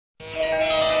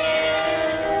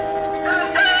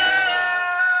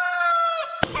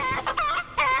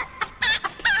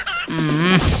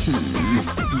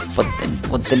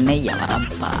పొద్దున్నే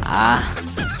ఎవరబ్బా?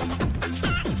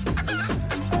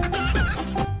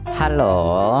 హలో,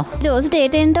 రోజు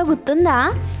డేట్ ఏంటో గుర్తుందా?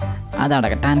 అది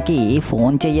అడగటానికి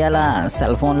ఫోన్ చెయ్యాలా?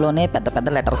 సెల్ ఫోన్లోనే పెద్ద పెద్ద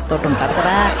లెటర్స్ తోటి ఉంటారు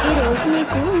కదా. ఈ రోజు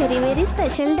నీకు వెరీ వెరీ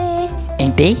స్పెషల్ డే.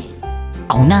 ఏంటి?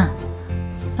 అవునా?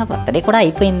 నా బర్త్డే కూడా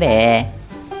అయిపోయిందే.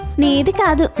 నీది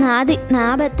కాదు, నాది, నా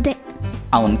బర్త్డే.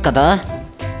 అవును కదా,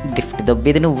 గిఫ్ట్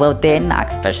దొబ్బిది నువ్వవుతే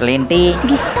నాకు స్పెషల్ ఏంటి?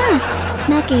 గిఫ్టా?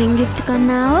 నాకేం గిఫ్ట్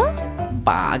కొన్నావు?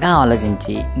 బాగా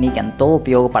ఆలోచించి నీకెంతో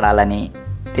ఉపయోగపడాలని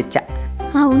తెచ్చా.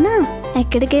 అవునా?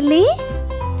 ఎక్కడికి వెళ్ళి?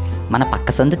 మన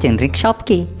పక్క సందు జనరిక్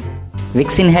షాప్కి.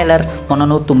 విక్స్ ఇన్హేలర్, మొన్న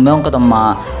నువ్వు తుమ్మావు కదమ్మా,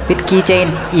 with key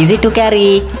chain, easy to carry.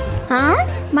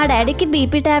 మా డాడీకి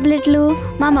బీపీ టాబ్లెట్లు,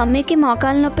 మా మమ్మీకి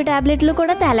మోకాలు నొప్పి టాబ్లెట్లు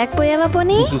కూడా తేలేకపోయావా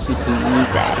పోనీ?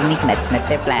 ఈసారి నీకు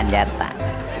నచ్చినట్టే ప్లాన్ చేస్తా.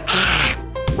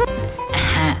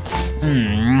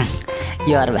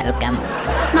 You are welcome.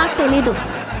 నాకు తెలీదు.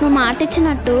 నువ్వు మాట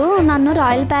ఇచ్చినట్టు నన్ను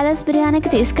రాయల్ ప్యాలెస్ బిర్యానీకి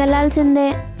తీసుకెళ్లాల్సిందే.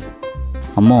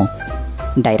 అమ్మో,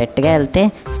 డైరెక్ట్గా వెళ్తే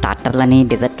స్టార్టర్లని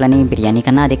డిజర్ట్లని బిర్యానీ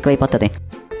కన్నా అది ఎక్కువైపోతుంది.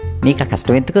 నీకు ఆ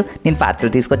కష్టం ఎందుకు? నేను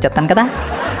పార్సల్ తీసుకొచ్చేస్తాను కదా.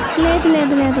 లేదు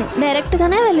లేదు లేదు,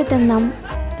 డైరెక్ట్గానే వెళ్ళి తిందాం.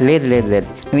 లేదు లేదు లేదు,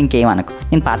 నువ్వు ఇంకేమనకు,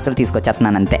 నేను పార్సల్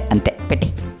తీసుకొచ్చేస్తున్నాను అంతే. అంతే పెట్టి.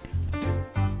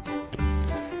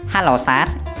 హలో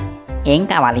సార్, ఏం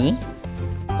కావాలి?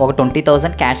 ఒక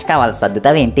 20,000 క్యాష్ కావాలి,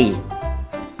 సర్దుతావేంటి?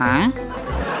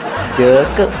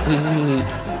 జోక్.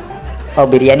 ఓ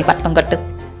బిర్యానీ పట్టణం కట్టు.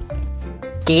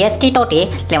 జిఎస్టీ తోటి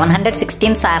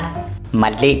 1116 సార్.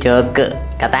 మళ్ళీ జోక్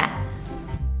కదా.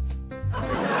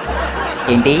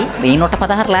 ఏంటి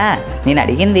 1116లా? నేను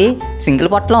అడిగింది సింగిల్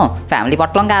పొట్లం, ఫ్యామిలీ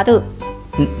పొట్లం కాదు.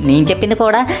 నేను చెప్పింది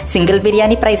కూడా సింగిల్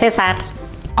బిర్యానీ ప్రైసే సార్.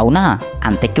 అవునా?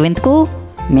 అంత ఎక్కువ ఎందుకు?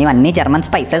 మేము అన్నీ German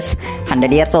spices,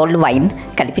 100 years old wine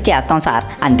కలిపి చేస్తాం సార్,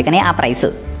 అందుకనే ఆ ప్రైస్.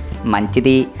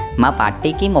 మంచిది. మా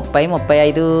పార్టీకి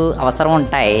 30-35 అవసరం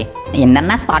ఉంటాయి.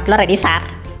 ఎన్నన్నా స్పాట్లో రెడీ సార్.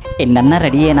 ఎన్నన్నా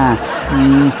రెడీ అయినా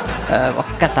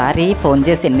ఒక్కసారి ఫోన్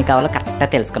చేసి ఎన్ని కావాలో కరెక్ట్గా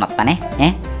తెలుసుకుని వస్తానే.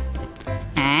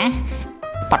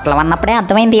 పొట్లం అన్నప్పుడే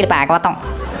అర్థమైంది ఈ భాగవతం.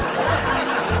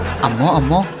 అమ్మో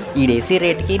అమ్మో, ఈ డేసీ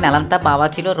రేటుకి నెలంతా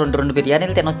బావాచీలో 2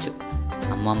 బిర్యానీలు తినొచ్చు.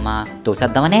 అమ్మమ్మ,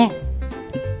 తోసేద్దామనే.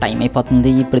 టైం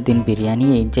అయిపోతుంది. ఇప్పుడు దీని బిర్యానీ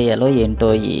ఏం చేయాలో ఏంటో.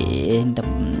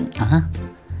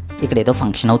 ఇక్కడ ఏదో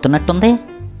ఫంక్షన్ అవుతున్నట్టుంది.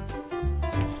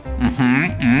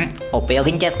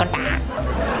 ఉపయోగించేసుకుంటా.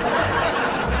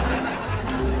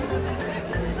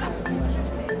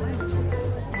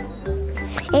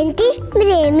 ఏంటి,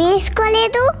 మీరు ఏమీ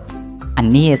వేసుకోలేదు?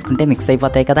 అన్నీ వేసుకుంటే మిక్స్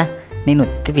అయిపోతాయి కదా. నేను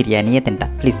ఉత్తి బిర్యానీయే తింటా.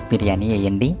 ప్లీజ్ బిర్యానీ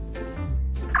వేయండి.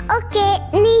 ఓకే,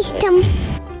 నీ ఇష్టం.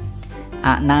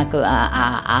 నాకు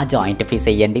ఆ జాయింట్ పీస్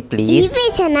వేయండి ప్లీజ్. ఈ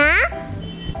పీసేనా?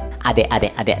 అదే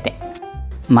అదే అదే అదే,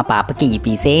 మా పాపకి ఈ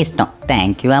పీసే ఇష్టం.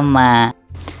 థ్యాంక్ యూ అమ్మా.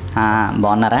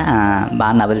 బాగున్నారా?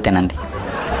 బాగా నవ్వులు తినండి.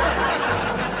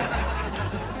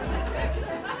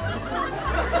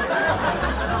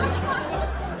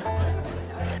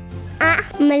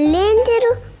 మళ్ళీ ఏం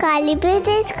చేరు? ఖాళీ పీస్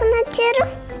వేసుకుని వచ్చారు.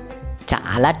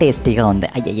 చాలా టేస్టీగా ఉంది.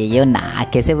 అయ్యయ్యో,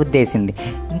 నాకేసే ఉద్దేశింది.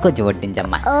 ఇంకొంచెం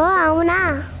వడ్డించమ్మా. ఓ అవునా?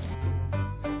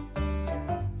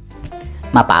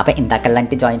 మా పాప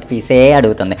ఇందాకలాంటి జాయింట్ పీసే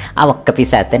అడుగుతుంది. ఆ ఒక్క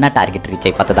పీస్ అయితే నా టార్గెట్ రీచ్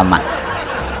అయిపోతుందమ్మా.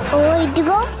 ఓ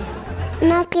ఇదిగో,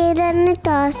 నాకు ఏదన్నా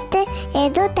తోస్తే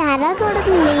ఏదో తేడా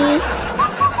కొడుతుంది.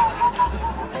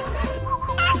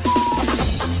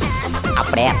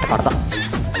 అప్పుడే ఎత్తకూడదు.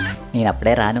 నేను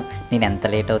అప్పుడే రాను. నేను ఎంత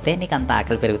లేట్ అవుతే నీకు అంత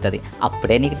ఆకలి పెరుగుతుంది.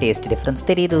 అప్పుడే నీకు టేస్ట్ డిఫరెన్స్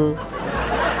తెలీదు.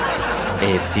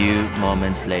 A few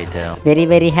moments later. Very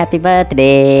very happy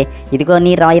birthday. ఇదిగో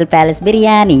నీ royal palace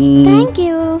biryani. Thank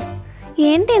you.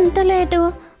 ఏంటి ఎంత లేటు?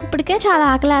 ఇప్పటికే చాలా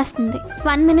ఆకలేస్తుంది.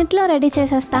 1 minute రెడీ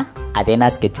చేసేస్తా. అదే నా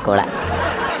స్కెచ్ కూడా.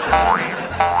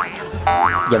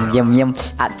 ఎం ఎం ఎం.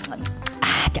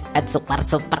 Super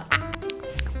super.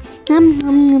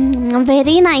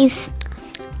 Very nice.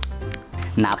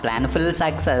 నా ప్లాన్ ఫుల్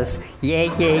సక్సెస్. ఏ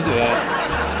ఏ ఏ.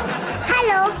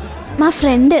 హలో, మా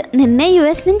ఫ్రెండ్ నిన్నే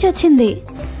యుఎస్ నుంచి వచ్చింది.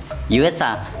 యుఎస్ఆ?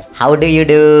 How do you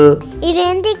do?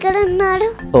 ఇదేంటి ఇక్కడ ఉన్నాడు?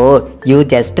 ఓ, you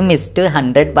just missed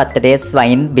 100 birthdays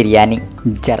wine biryani,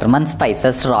 German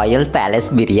spices royal palace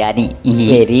biryani,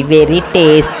 very very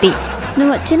tasty.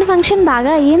 నువ్వు వచ్చిన ఫంక్షన్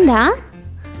బాగా అయ్యిందా?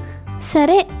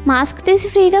 సరే, మాస్క్ తీసి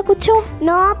ఫ్రీగా కూర్చో.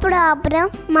 No problem,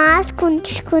 mask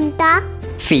ఉంచుకుంటా.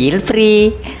 Feel free.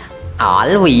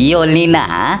 All we ఓన్లీనా?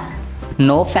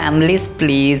 No families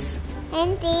please.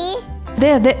 ఏంటి? అదే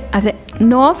అదే అదే,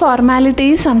 నో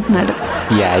ఫార్మాలిటీస్ అంటున్నాడు.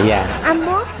 Yeah yeah.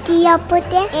 అమ్మో,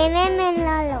 తీయకపోతే ఏమేమి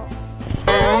వెళ్ళాలో.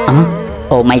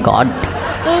 Oh my God.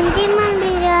 ఏంటి మన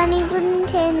బిర్యానీ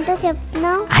గురించి ఏంటో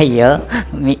చెప్తున్నావు? అయ్యో,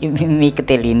 మీకు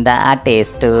తెలియందా ఆ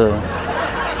టేస్ట్?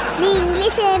 నీ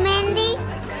ఇంగ్లీష్ ఏమైంది?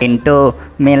 ఏంటో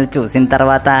మేము చూసిన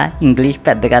తర్వాత ఇంగ్లీష్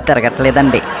పెద్దగా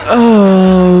తిరగట్లేదండి.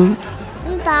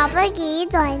 మీ పాపకి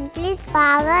జాయింట్లీస్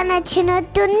బాగా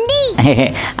నచ్చినట్టుంది.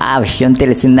 ఆ విషయం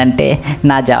తెలిసిందంటే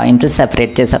నా జాయింట్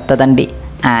సెపరేట్ చేసేస్తుందండి.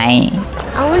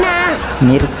 అవునా?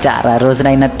 మీరు చాలా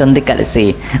రోజులైనట్టుంది కలిసి,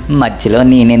 మధ్యలో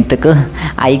నేనెందుకు?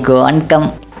 I go and come.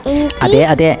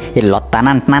 అదే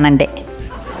వెళ్ళొస్తానంటున్నానండి.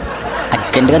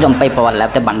 అర్జెంటుగా జంప్ అయిపోవాలి,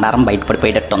 లేకపోతే బండారం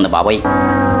బయటపడిపోయేటట్టు ఉంది బాబోయ్.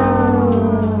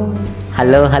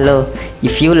 Hello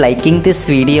if you liking this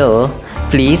video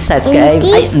please subscribe.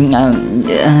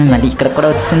 మళ్ళీ ఇక్కడ కూడా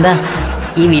వచ్చిందా?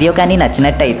 ఈ వీడియో కానీ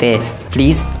నచ్చినట్టయితే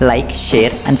please like,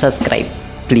 share and subscribe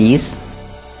please.